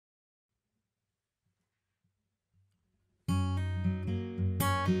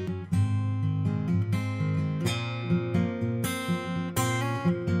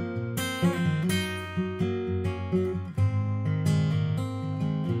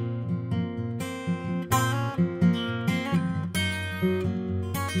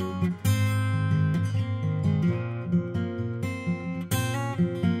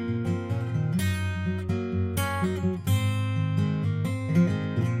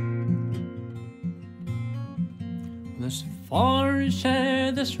Just four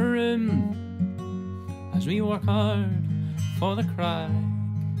share this room as we work hard for the crack.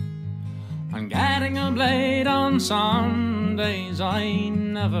 And getting a blade on Sundays, I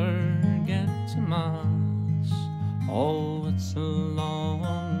never get to Mass. Oh, it's a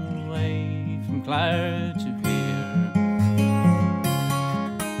long way from Clare to here.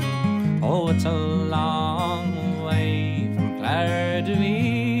 Oh, it's a long way from Clare to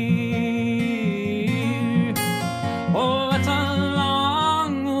here. Oh, it's a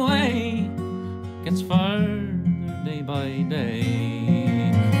long way, gets further day by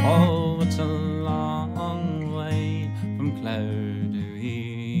day. Oh, it's a long way from Clare to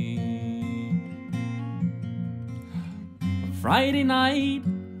here. When Friday night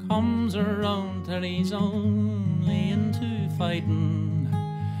comes around till he's only into fighting,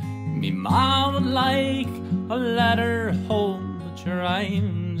 me ma would like a letter home, but your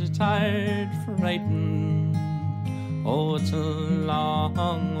rhymes are tired for writing. Oh, it's a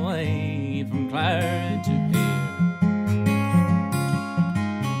long way from Clare to here.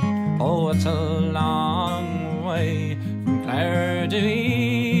 Oh, it's a long way from Clare to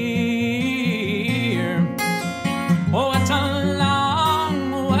here. Oh, it's a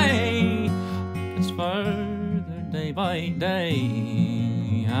long way, it's further day by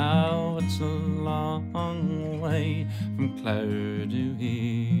day. How it's a long way from Clare to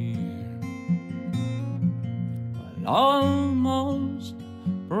here. Well, almost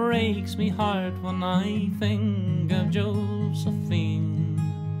breaks me heart when I think of Josephine.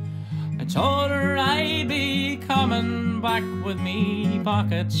 I told her I'd be coming back with me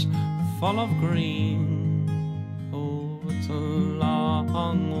pockets full of green. Oh, it's a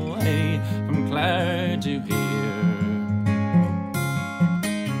long way from Clare to here.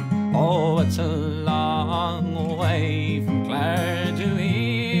 Oh, it's a long way from Clare to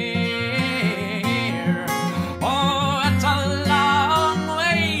here. Oh, it's a long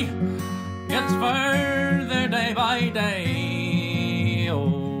way, gets further day by day.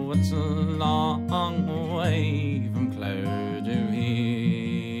 Oh, it's a long way from Clare to here.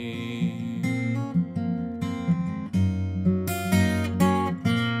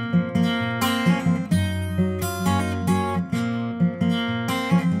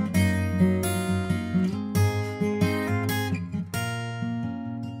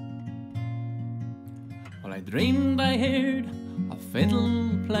 Well, I dreamed I heard a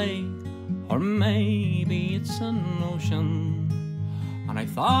fiddle play, or maybe it's an ocean, and I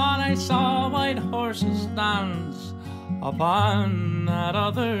thought I saw white horses dance upon that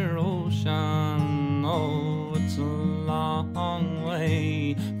other ocean. Oh, it's a long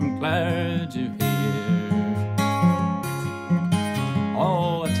way from Clare to here.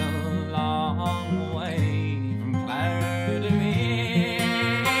 Oh, it's a long way from Clare to here.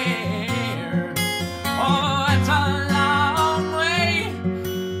 Oh, it's a long way,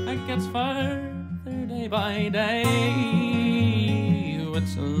 it gets further day by day.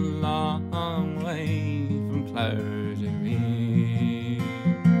 It's a